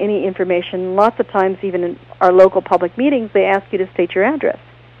giving any information, lots of times, even in our local public meetings, they ask you to state your address.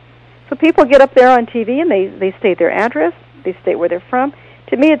 So people get up there on TV and they state their address, they state where they're from.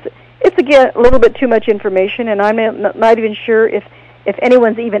 To me, it's again a little bit too much information, and I'm not even sure if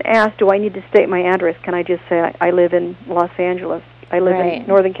anyone's even asked, do I need to state my address? Can I just say I live in Los Angeles? I live in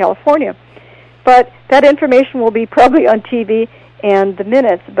Northern California. But that information will be probably on TV and the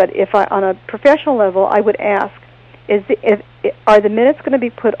minutes. But on a professional level, I would ask, are the minutes going to be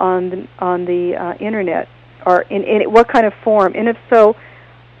put on the internet, or in what kind of form? And if so,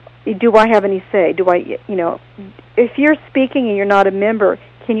 do I have any say? If you're speaking and you're not a member,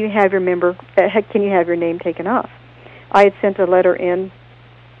 can you have your name taken off? I had sent a letter in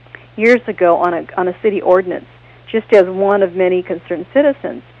years ago on a city ordinance, just as one of many concerned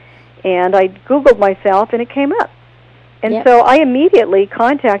citizens, and I Googled myself, and it came up. And so I immediately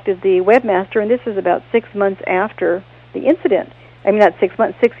contacted the webmaster, and this is about 6 months after the incident. I mean, not 6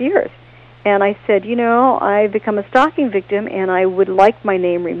 months, 6 years. And I said, I've become a stalking victim, and I would like my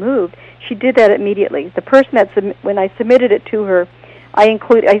name removed. She did that immediately. The person when I submitted it to her, I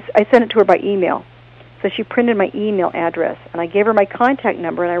sent it to her by email. So she printed my email address, and I gave her my contact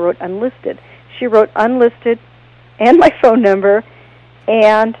number, and I wrote unlisted. She wrote unlisted and my phone number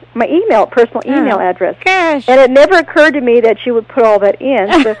and my personal email address. Gosh. And it never occurred to me that she would put all that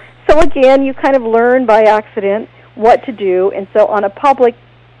in. So again, you kind of learn by accident what to do. And so on a public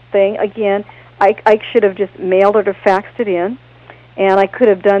thing, again, I should have just mailed it or faxed it in, and I could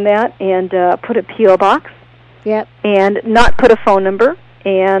have done that and put a P.O. box. Yep. And not put a phone number,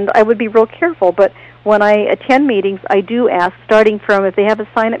 and I would be real careful. But when I attend meetings, I do ask, starting from if they have a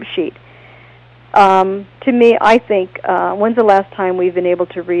sign-up sheet. To me, I think, when's the last time we've been able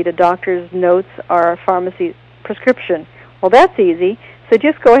to read a doctor's notes or a pharmacy prescription? Well, that's easy. So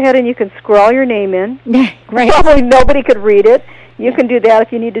just go ahead and you can scrawl your name in. Right. Probably nobody could read it. You can do that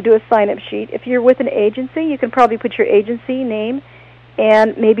if you need to do a sign-up sheet. If you're with an agency, you can probably put your agency name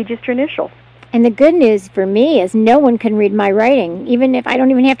and maybe just your initials. And the good news for me is no one can read my writing, even if I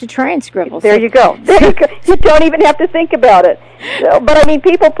don't even have to try and scribble. There you go. You don't even have to think about it. So, but, I mean,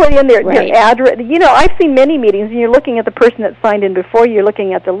 people put in their address. I've seen many meetings, and you're looking at the person that signed in before you. You're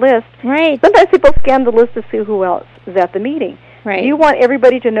looking at the list. Right. Sometimes people scan the list to see who else is at the meeting. Right. You want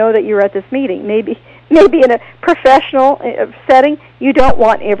everybody to know that you're at this meeting. Maybe in a professional setting, you don't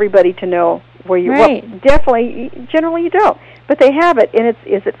want everybody to know where you're. Right. Well, definitely, generally you don't. But they have it, and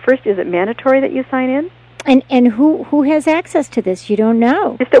is it mandatory that you sign in? And who has access to this? You don't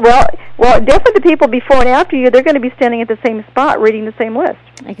know. Well, definitely the people before and after you, they're going to be standing at the same spot reading the same list.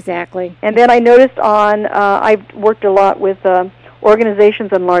 Exactly. And then I noticed I've worked a lot with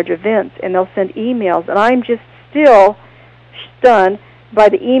organizations on large events, and they'll send emails, and I'm just still stunned by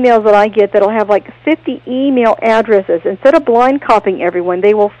the emails that I get that'll have like 50 email addresses. Instead of blind copying everyone,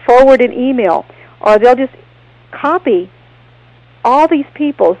 they will forward an email, or they'll just copy all these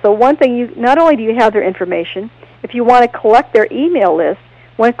people. So one thing, not only do you have their information, if you want to collect their email list,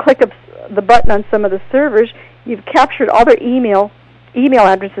 when you click the button on some of the servers, you've captured all their email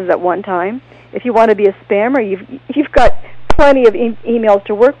addresses at one time. If you want to be a spammer, you've got plenty of emails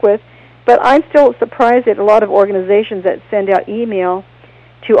to work with. But I'm still surprised at a lot of organizations that send out email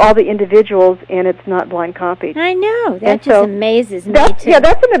to all the individuals, and it's not blind copied. I know. That just amazes me, too. Yeah,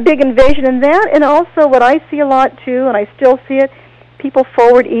 that's a big invasion in that. And also what I see a lot, too, and I still see it, people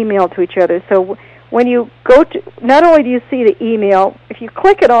forward email to each other. So when you go to, not only do you see the email, if you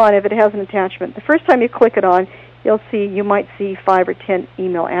click it on, if it has an attachment, the first time you click it on, you might see 5 or 10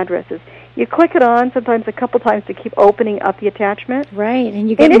 email addresses. You click it on sometimes a couple times to keep opening up the attachment. Right, and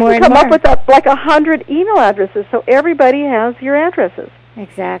you get more and more. And you come up with like 100 email addresses, so everybody has your addresses.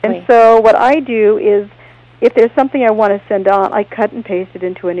 Exactly. And so what I do is, if there's something I want to send on, I cut and paste it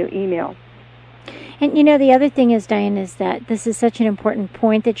into a new email. And, the other thing is, Diane, is that this is such an important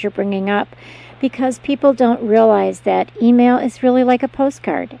point that you're bringing up, because people don't realize that email is really like a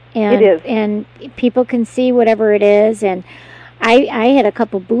postcard. And, it is. And people can see whatever it is. And I had a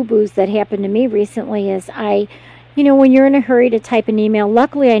couple boo-boos that happened to me recently as when you're in a hurry to type an email,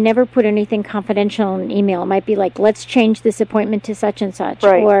 luckily I never put anything confidential in an email. It might be like, let's change this appointment to such and such.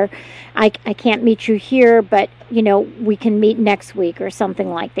 Right. Or I can't meet you here, but, we can meet next week or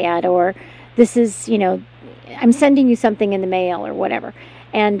something like that. Or this is, I'm sending you something in the mail or whatever.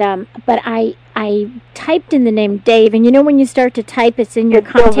 And but I typed in the name Dave, and when you start to type, it's in your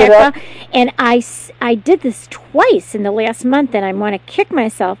contact book. And I did this twice in the last month, and I want to kick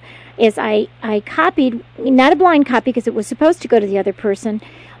myself. Is I copied, not a blind copy because it was supposed to go to the other person,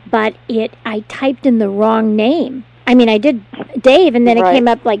 but I typed in the wrong name. I mean, I did Dave, and then it came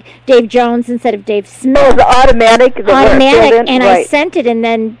up like Dave Jones instead of Dave Smith. Oh, it was automatic. And I sent it, and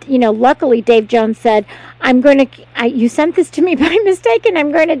then luckily Dave Jones said, you sent this to me by mistake, and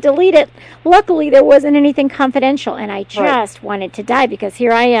I'm going to delete it. Luckily, there wasn't anything confidential, and I just wanted to die because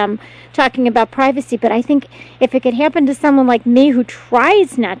here I am talking about privacy. But I think if it could happen to someone like me who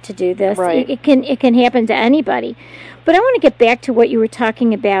tries not to do this, it can happen to anybody. But I want to get back to what you were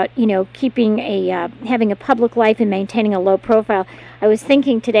talking about, keeping having a public life and maintaining a low profile. I was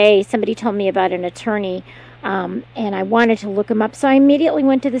thinking today, somebody told me about an attorney, and I wanted to look him up. So I immediately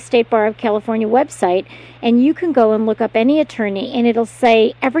went to the State Bar of California website, and you can go and look up any attorney, and it'll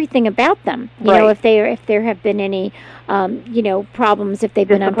say everything about them. If there have been any, problems, if they've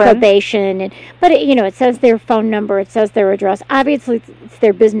been on probation, but it says their phone number, it says their address. Obviously, it's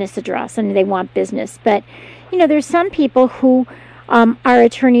their business address, and they want business, but. There's some people who are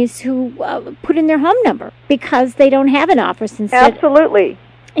attorneys who put in their home number because they don't have an office instead. Absolutely.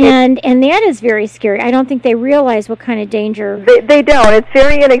 And that is very scary. I don't think they realize what kind of danger. They don't. It's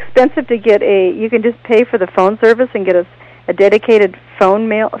very inexpensive to get you can just pay for the phone service and get a dedicated phone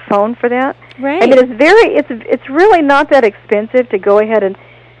for that. Right. I mean, it's really not that expensive to go ahead and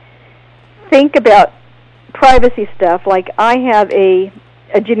think about privacy stuff. Like I have a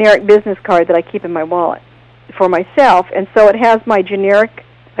generic business card that I keep in my wallet for myself, and so it has my generic,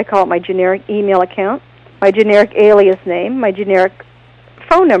 I call it my generic email account, my generic alias name, my generic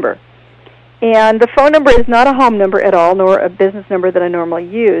phone number. And the phone number is not a home number at all, nor a business number that I normally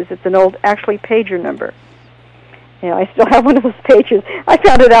use. It's an old, actually, pager number. I still have one of those pagers. I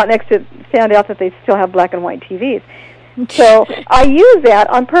found out that they still have black and white TVs. So I use that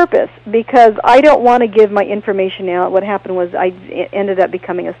on purpose because I don't want to give my information out. What happened was I ended up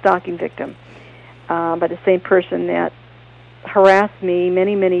becoming a stalking victim. By the same person that harassed me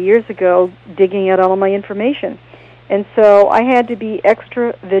many, many years ago, digging out all of my information. And so I had to be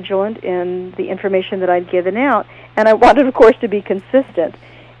extra vigilant in the information that I'd given out, and I wanted, of course, to be consistent.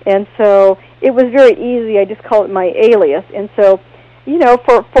 And so it was very easy. I just call it my alias. And so,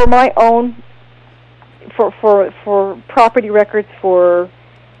 for my own, for property records, for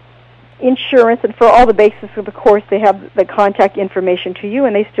insurance, and for all the basis of course, they have the contact information to you,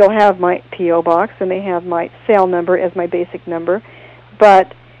 and they still have my P.O. box, and they have my cell number as my basic number.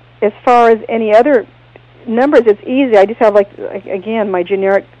 But as far as any other numbers, it's easy. I just have, again, my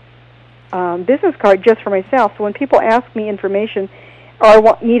generic business card just for myself. So when people ask me information, or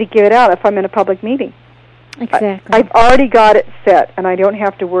I need to give it out if I'm in a public meeting, exactly. I've already got it set, and I don't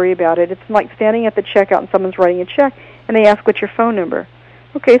have to worry about it. It's like standing at the checkout and someone's writing a check, and they ask, what's your phone number?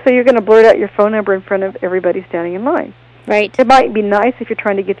 Okay, so you're going to blurt out your phone number in front of everybody standing in line. Right. It might be nice if you're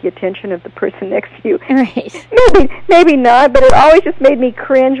trying to get the attention of the person next to you. Right. Maybe not, but it always just made me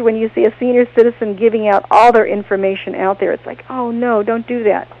cringe when you see a senior citizen giving out all their information out there. It's like, oh, no, don't do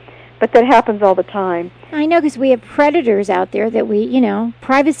that. But that happens all the time. I know, because we have predators out there that we,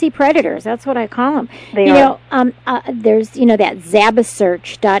 privacy predators. That's what I call them. They are. There's, that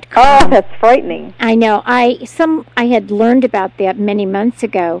zabasearch.com. Oh, that's frightening. I know. I had learned about that many months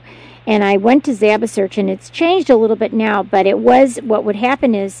ago, and I went to Zabasearch, and it's changed a little bit now, but what would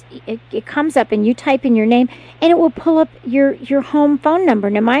happen is it comes up, and you type in your name, and it will pull up your home phone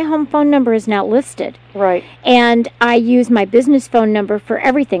number. Now, my home phone number is not listed. Right. And I use my business phone number for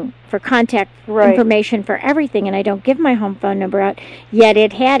everything, for contact information for everything, and I don't give my home phone number out, yet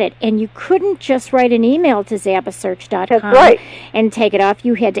it had it. And you couldn't just write an email to zabasearch.com and take it off.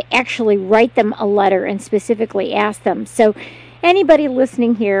 You had to actually write them a letter and specifically ask them. So anybody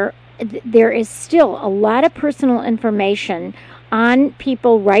listening here, there is still a lot of personal information on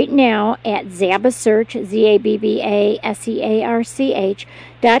people right now at Zabasearch,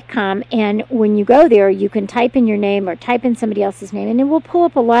 ZABBASEARCH.com, and when you go there, you can type in your name or type in somebody else's name, and it will pull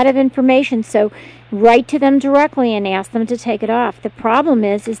up a lot of information. So write to them directly and ask them to take it off. The problem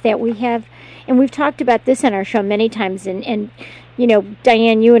is that we have, and we've talked about this on our show many times, and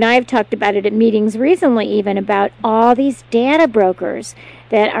Diane, you and I have talked about it at meetings recently, even about all these data brokers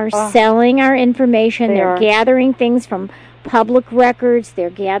that are selling our information. They're gathering things from public records. They're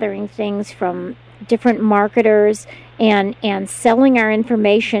gathering things from different marketers and selling our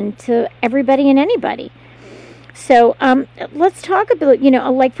information to everybody and anybody. So let's talk about,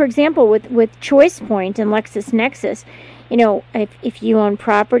 like, for example, with ChoicePoint and LexisNexis, if you own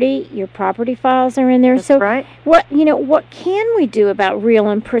property, your property files are in there. That's so right. what can we do about real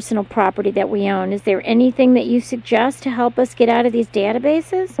and personal property that we own? Is there anything that you suggest to help us get out of these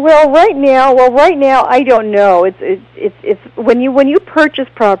databases? Well, right now, I don't know. It's when you purchase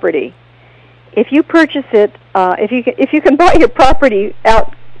property, if you purchase it, if you can buy your property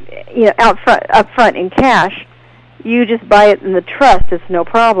up front in cash, you just buy it in the trust. It's no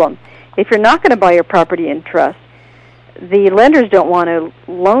problem. If you're not going to buy your property in trust, the lenders don't want to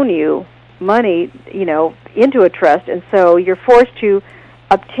loan you money, into a trust, and so you're forced to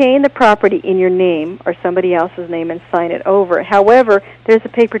obtain the property in your name or somebody else's name and sign it over. However, there's a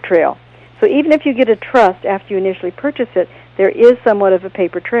paper trail. So even if you get a trust after you initially purchase it, there is somewhat of a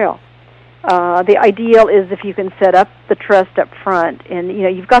paper trail. The ideal is if you can set up the trust up front, and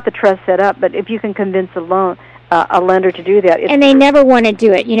you've got the trust set up, but if you can convince a lender to do that. And they never want to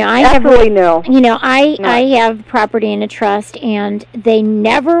do it. I have property in a trust, and they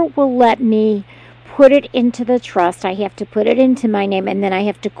never will let me put it into the trust. I have to put it into my name, and then I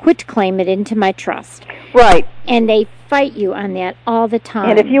have to quitclaim it into my trust. Right. And they fight you on that all the time.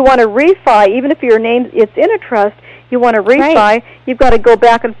 And if you want to refi, even if your name it's in a trust, you want to refi, right, you've got to go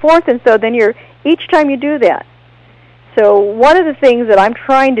back and forth, and so then each time you do that. So one of the things that I'm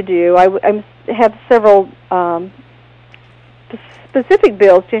trying to do, I have several specific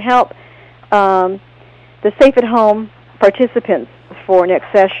bills to help the Safe at Home participants for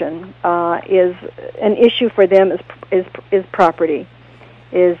next session. Is an issue for them is property.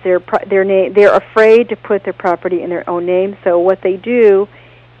 Is they're afraid to put their property in their own name. So what they do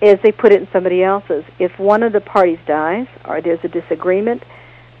is they put it in somebody else's. If one of the parties dies or there's a disagreement,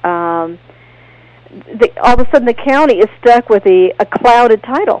 all of a sudden the county is stuck with a clouded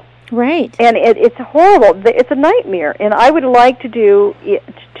title. Right. And it's horrible. It's a nightmare. And I would like to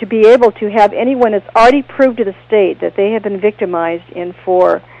be able to have anyone that's already proved to the state that they have been victimized, and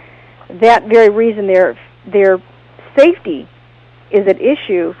for that very reason their safety is at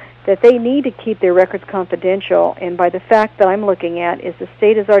issue, that they need to keep their records confidential. And by the fact that I'm looking at is the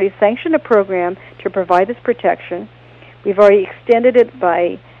state has already sanctioned a program to provide this protection. We've already extended it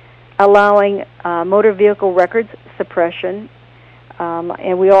by allowing motor vehicle records suppression.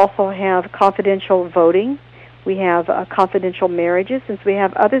 And we also have confidential voting. We have confidential marriages. Since we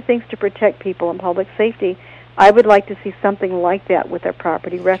have other things to protect people in public safety, I would like to see something like that with our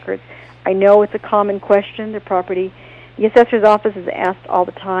property records. I know it's a common question. The assessor's office is asked all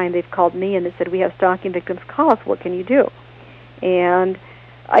the time. They've called me and they said, "We have stalking victims. Call us. What can you do?" And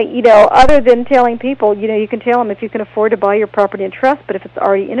other than telling people, you can tell them if you can afford to buy your property in trust, but if it's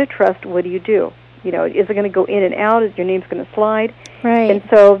already in a trust, what do you do? Is it going to go in and out? Is your name's going to slide? Right. And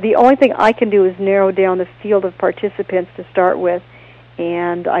so the only thing I can do is narrow down the field of participants to start with,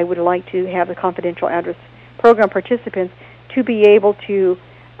 and I would like to have the confidential address program participants to be able to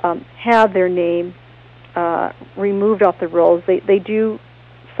have their name removed off the rolls. They do,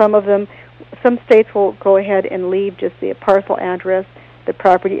 some of them, some states will go ahead and leave just the parcel address, the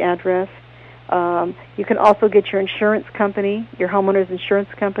property address. You can also get your insurance company, your homeowner's insurance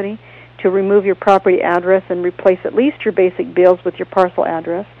company, to remove your property address and replace at least your basic bills with your parcel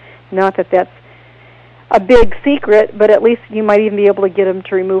address. Not that that's a big secret, but at least you might even be able to get them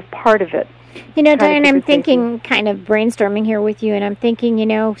to remove part of it. Diane, I'm thinking, kind of brainstorming here with you, and I'm thinking,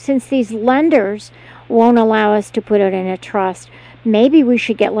 since these lenders won't allow us to put it in a trust, maybe we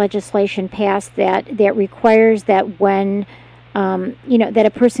should get legislation passed that requires that when that a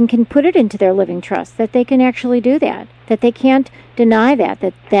person can put it into their living trust, that they can actually do that they can't deny that.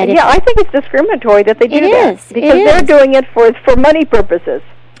 Yeah, I think it's discriminatory that they do that. Because they're doing it for money purposes.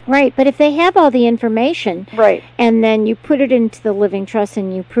 Right, but if they have all the information, right, and then you put it into the living trust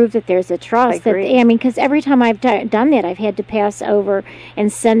and you prove that there's a trust, because every time I've done that, I've had to pass over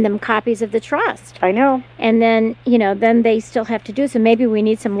and send them copies of the trust. I know. And then, then they still have to do it, so maybe we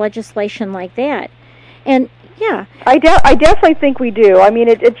need some legislation like that. And yeah, I definitely think we do. I mean,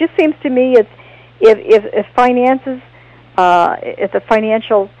 it just seems to me if finances, if the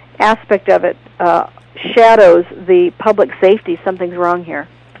financial aspect of it shadows the public safety, something's wrong here.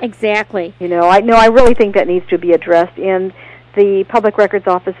 Exactly. I really think that needs to be addressed. And the public records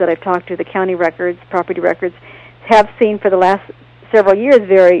office that I've talked to, the county records, property records, have seen for the last several years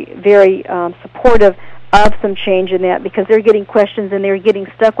very, very supportive of some change in that, because they're getting questions and they're getting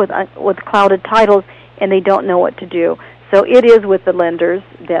stuck with clouded titles and they don't know what to do. So it is with the lenders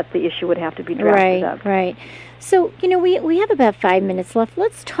that the issue would have to be drafted up. Right. So, we have about 5 minutes left.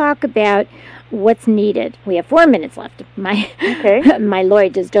 Let's talk about what's needed. We have 4 minutes left. My lawyer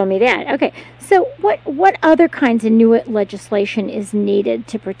just told me that. Okay. So what other kinds of new legislation is needed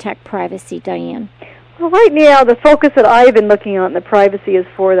to protect privacy, Diane? Well, right now, the focus that I've been looking on the privacy is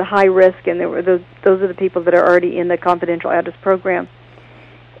for the high risk, and those are the people that are already in the confidential address program.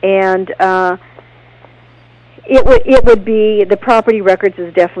 And it would be, the property records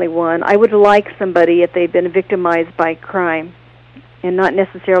is definitely one. I would like somebody, if they've been victimized by crime, and not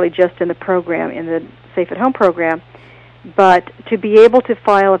necessarily just in the program, in the Safe at Home program, but to be able to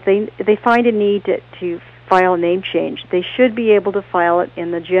file, if they find a need to file a name change, they should be able to file it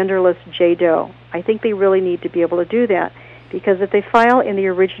in the genderless JDOE. I think they really need to be able to do that, because if they file in the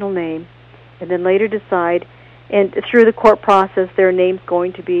original name and then later decide, and through the court process their name's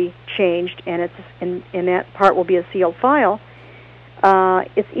going to be changed, and that part will be a sealed file,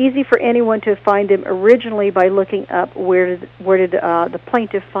 it's easy for anyone to find them originally by looking up where did the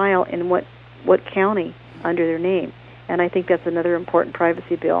plaintiff file in what county under their name. And I think that's another important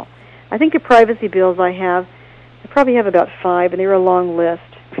privacy bill. I think the privacy bills I probably have about 5, and they're a long list.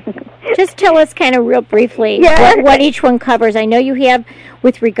 Just tell us kind of real briefly what each one covers. I know you have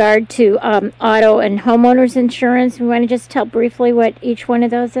with regard to auto and homeowners insurance. We want to just tell briefly what each one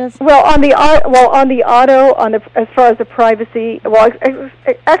of those is? Well, on the auto, as far as the privacy,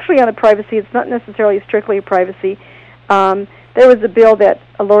 actually on the privacy, it's not necessarily strictly a privacy. There was a bill that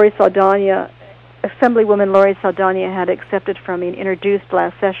Assemblywoman Lori Saldana had accepted from me and introduced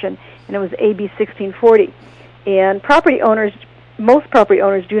last session, and it was AB 1640. And most property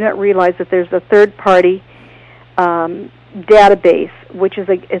owners do not realize that there's a third-party database, which is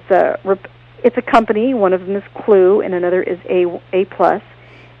it's a company. One of them is Clue, and another is A Plus.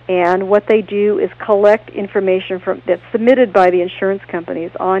 And what they do is collect information that's submitted by the insurance companies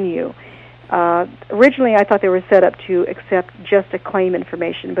on you. Originally, I thought they were set up to accept just a claim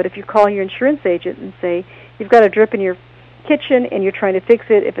information, but if you call your insurance agent and say, you've got a drip in your kitchen and you're trying to fix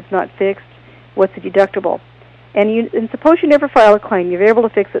it, if it's not fixed, what's the deductible? And suppose you never file a claim, you're able to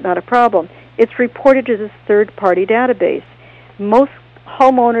fix it, not a problem. It's reported to this third-party database. Most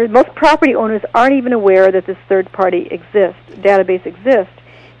property owners aren't even aware that this third-party database exists.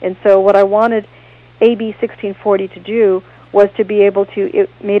 And so what I wanted AB 1640 to do was to be able to, it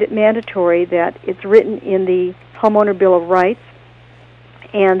made it mandatory that it's written in the Homeowner Bill of Rights,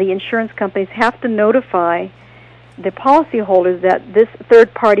 and the insurance companies have to notify the policyholders that this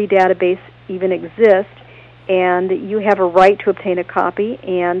third-party database even exists, and you have a right to obtain a copy,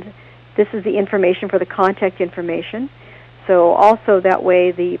 and this is the information for the contact information. So also that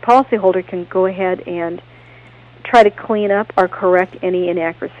way the policyholder can go ahead and try to clean up or correct any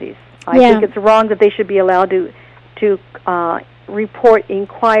inaccuracies. I think it's wrong that they should be allowed to report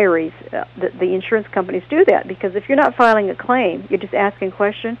inquiries. The insurance companies do that, because if you're not filing a claim, you're just asking a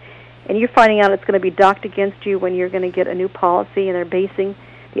question, and you're finding out it's going to be docked against you when you're going to get a new policy, and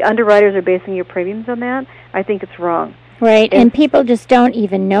the underwriters are basing your premiums on that. I think it's wrong. Right, and people just don't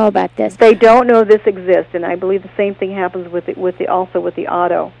even know about this. They don't know this exists, and I believe the same thing happens with the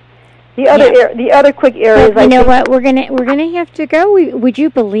auto. The other quick areas. But you know what? We're gonna have to go. Would you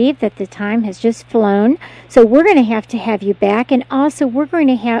believe that the time has just flown? So we're going to have you back, and also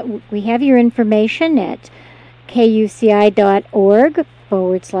we have your information at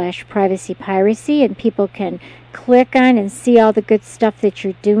kuci.org/privacy piracy, and people can click on and see all the good stuff that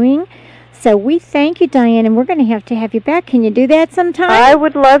you're doing. So we thank you, Diane, and we're going to have you back. Can you do that sometime? I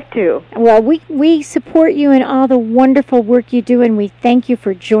would love to. Well, we support you in all the wonderful work you do, and we thank you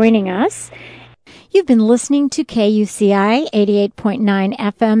for joining us. You've been listening to KUCI 88.9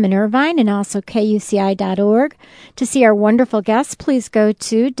 FM in Irvine, and also KUCI.org. To see our wonderful guests, please go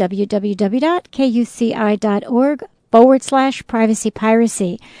to www.kuci.org/privacy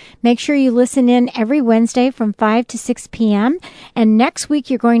piracy. Make sure you listen in every Wednesday from 5 to 6 p.m. And next week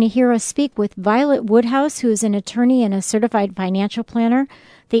you're going to hear us speak with Violet Woodhouse, who is an attorney and a certified financial planner,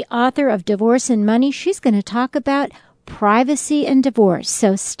 the author of Divorce and Money. She's going to talk about privacy and divorce.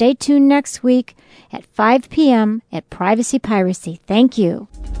 So stay tuned next week at 5 p.m. at Privacy Piracy. Thank you.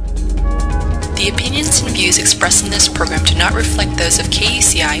 The opinions and views expressed in this program do not reflect those of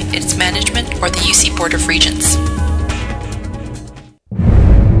KUCI, its management, or the UC Board of Regents.